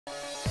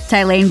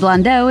Thylane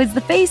Blondeau is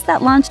the face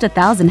that launched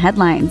 1,000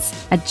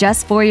 headlines. At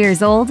just 4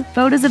 years old,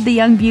 photos of the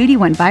young beauty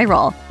went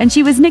viral, and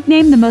she was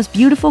nicknamed the most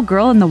beautiful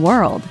girl in the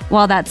world.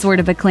 While that sort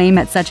of acclaim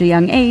at such a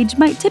young age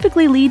might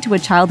typically lead to a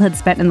childhood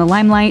spent in the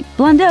limelight,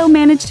 Blondeau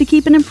managed to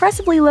keep an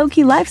impressively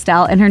low-key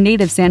lifestyle in her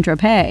native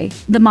Tropez.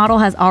 The model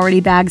has already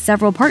bagged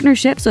several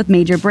partnerships with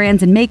major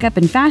brands in makeup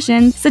and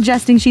fashion,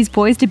 suggesting she's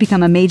poised to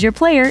become a major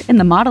player in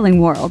the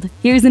modeling world.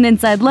 Here's an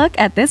inside look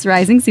at this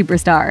rising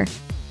superstar.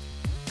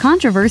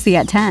 Controversy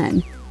at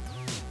 10.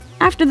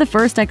 After the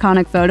first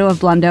iconic photo of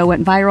Blondeau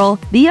went viral,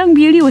 the young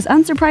beauty was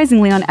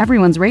unsurprisingly on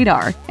everyone's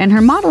radar, and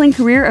her modeling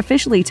career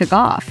officially took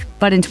off.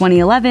 But in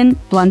 2011,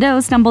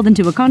 Blondeau stumbled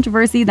into a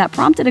controversy that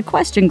prompted a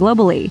question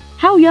globally.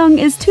 How young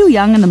is too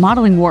young in the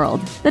modeling world?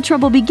 The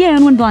trouble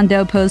began when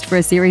Blondeau posed for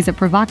a series of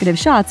provocative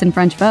shots in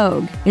French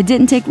Vogue. It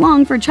didn't take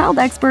long for child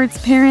experts,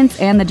 parents,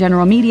 and the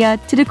general media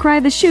to decry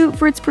the shoot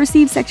for its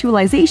perceived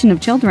sexualization of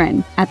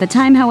children. At the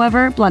time,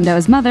 however,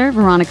 Blondeau's mother,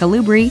 Veronica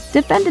Loubry,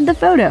 defended the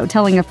photo,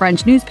 telling a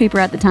French newspaper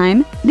at the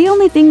time, "The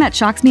only thing that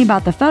shocks me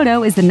about the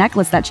photo is the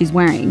necklace that she's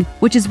wearing,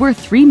 which is worth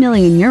 3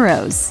 million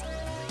euros.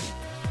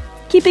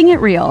 Keeping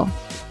it real.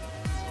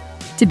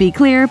 To be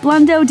clear,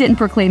 Blondeau didn't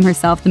proclaim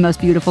herself the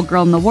most beautiful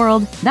girl in the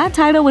world. That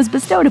title was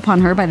bestowed upon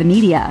her by the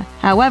media.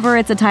 However,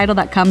 it's a title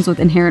that comes with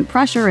inherent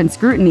pressure and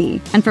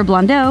scrutiny, and for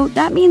Blondeau,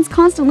 that means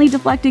constantly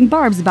deflecting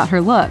barbs about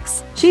her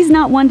looks. She's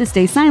not one to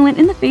stay silent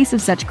in the face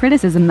of such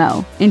criticism,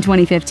 though. In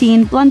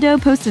 2015, Blondeau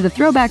posted a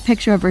throwback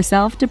picture of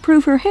herself to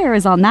prove her hair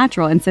is all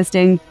natural,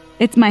 insisting,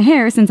 "It's my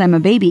hair since I'm a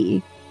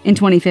baby." In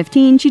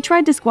 2015, she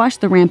tried to squash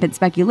the rampant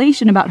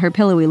speculation about her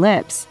pillowy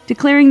lips,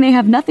 declaring they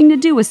have nothing to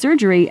do with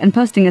surgery and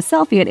posting a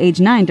selfie at age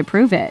 9 to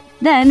prove it.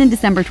 Then, in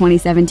December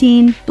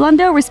 2017,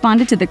 Blondeau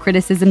responded to the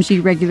criticism she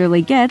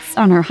regularly gets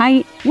on her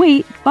height,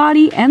 weight,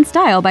 body, and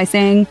style by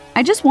saying,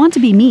 "I just want to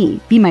be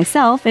me, be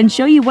myself, and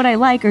show you what I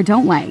like or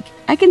don't like.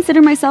 I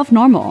consider myself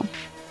normal."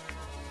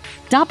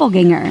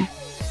 Doppelganger.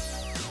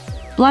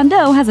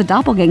 Blondeau has a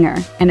doppelganger,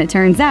 and it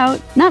turns out,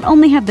 not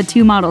only have the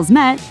two models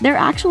met, they're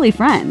actually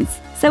friends.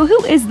 So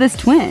who is this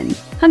twin?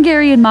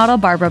 Hungarian model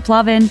Barbara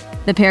Plavin.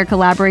 The pair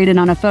collaborated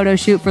on a photo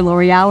shoot for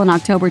L'Oreal in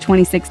October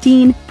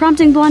 2016,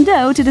 prompting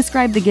Blondeau to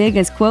describe the gig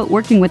as, quote,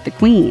 working with the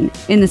queen.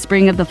 In the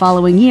spring of the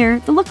following year,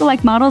 the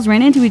lookalike models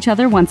ran into each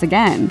other once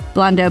again.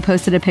 Blondeau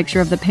posted a picture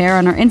of the pair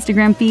on her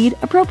Instagram feed,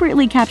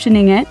 appropriately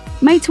captioning it,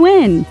 "My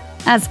twin."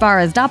 As far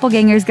as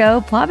doppelgangers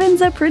go,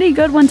 Plavin's a pretty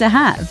good one to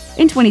have.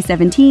 In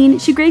 2017,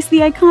 she graced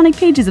the iconic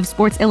pages of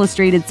Sports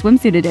Illustrated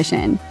Swimsuit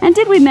Edition. And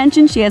did we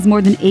mention she has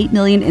more than 8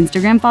 million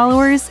Instagram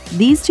followers?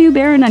 These two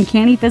bear an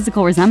uncanny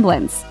physical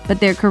resemblance,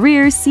 but their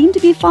careers seem to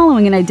be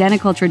following an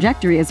identical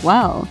trajectory as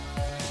well.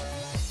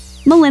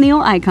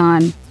 Millennial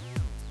icon.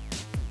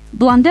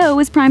 Blondeau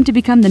is primed to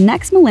become the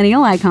next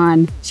millennial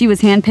icon. She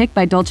was handpicked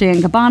by Dolce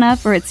 & Gabbana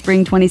for its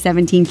spring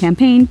 2017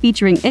 campaign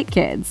featuring It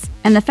Kids,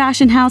 and the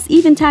fashion house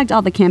even tagged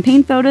all the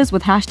campaign photos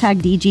with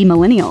hashtag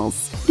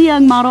 #DGMillennials. The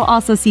young model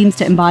also seems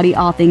to embody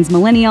all things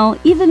millennial,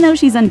 even though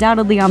she's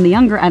undoubtedly on the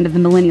younger end of the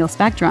millennial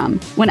spectrum.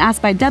 When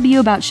asked by W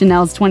about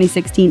Chanel's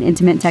 2016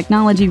 Intimate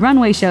Technology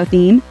runway show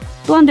theme,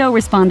 Blondeau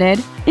responded,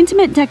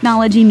 "Intimate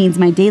technology means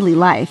my daily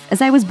life,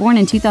 as I was born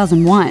in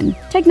 2001.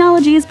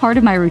 Technology is part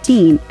of my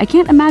routine. I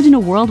can't imagine a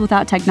world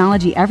without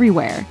technology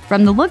everywhere."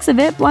 From the looks of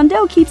it,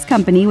 Blondeau keeps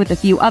company with a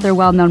few other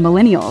well-known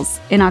millennials.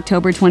 In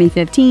October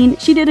 2015,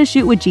 she did a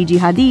shoot with Gigi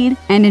Hadid,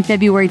 and in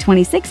February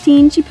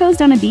 2016, she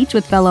posed on a beach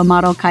with fellow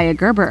model Kaya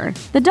Gerber,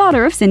 the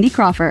daughter of Cindy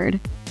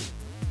Crawford.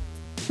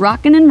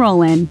 Rockin' and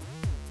rollin'.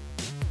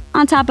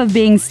 On top of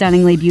being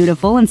stunningly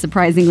beautiful and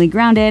surprisingly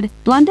grounded,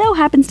 Blondeau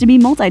happens to be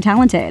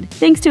multi-talented.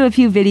 Thanks to a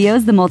few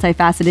videos the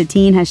multifaceted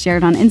teen has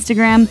shared on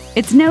Instagram,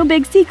 it's no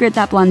big secret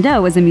that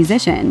Blondeau is a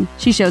musician.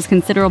 She shows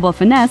considerable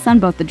finesse on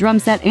both the drum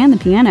set and the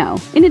piano.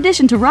 In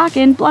addition to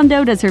rockin',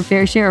 Blondeau does her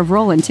fair share of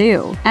rollin'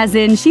 too. As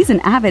in, she's an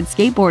avid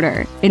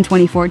skateboarder. In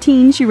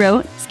 2014, she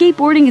wrote,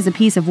 "Skateboarding is a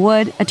piece of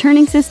wood, a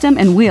turning system,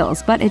 and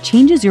wheels, but it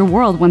changes your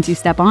world once you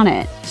step on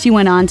it." She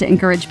went on to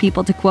encourage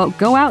people to, quote,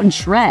 "go out and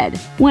shred"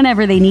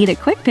 whenever they need a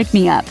quick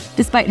pick-me-up.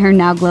 Despite her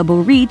now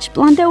global reach,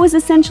 Blondeau is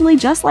essentially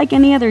just like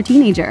any other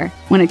teenager.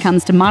 When it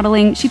comes to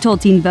modeling, she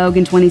told Teen Vogue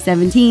in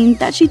 2017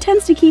 that she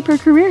tends to keep her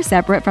career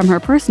separate from her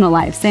personal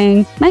life,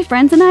 saying, "My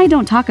friends and I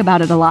don't talk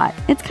about it a lot.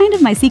 It's kind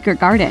of my secret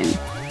garden."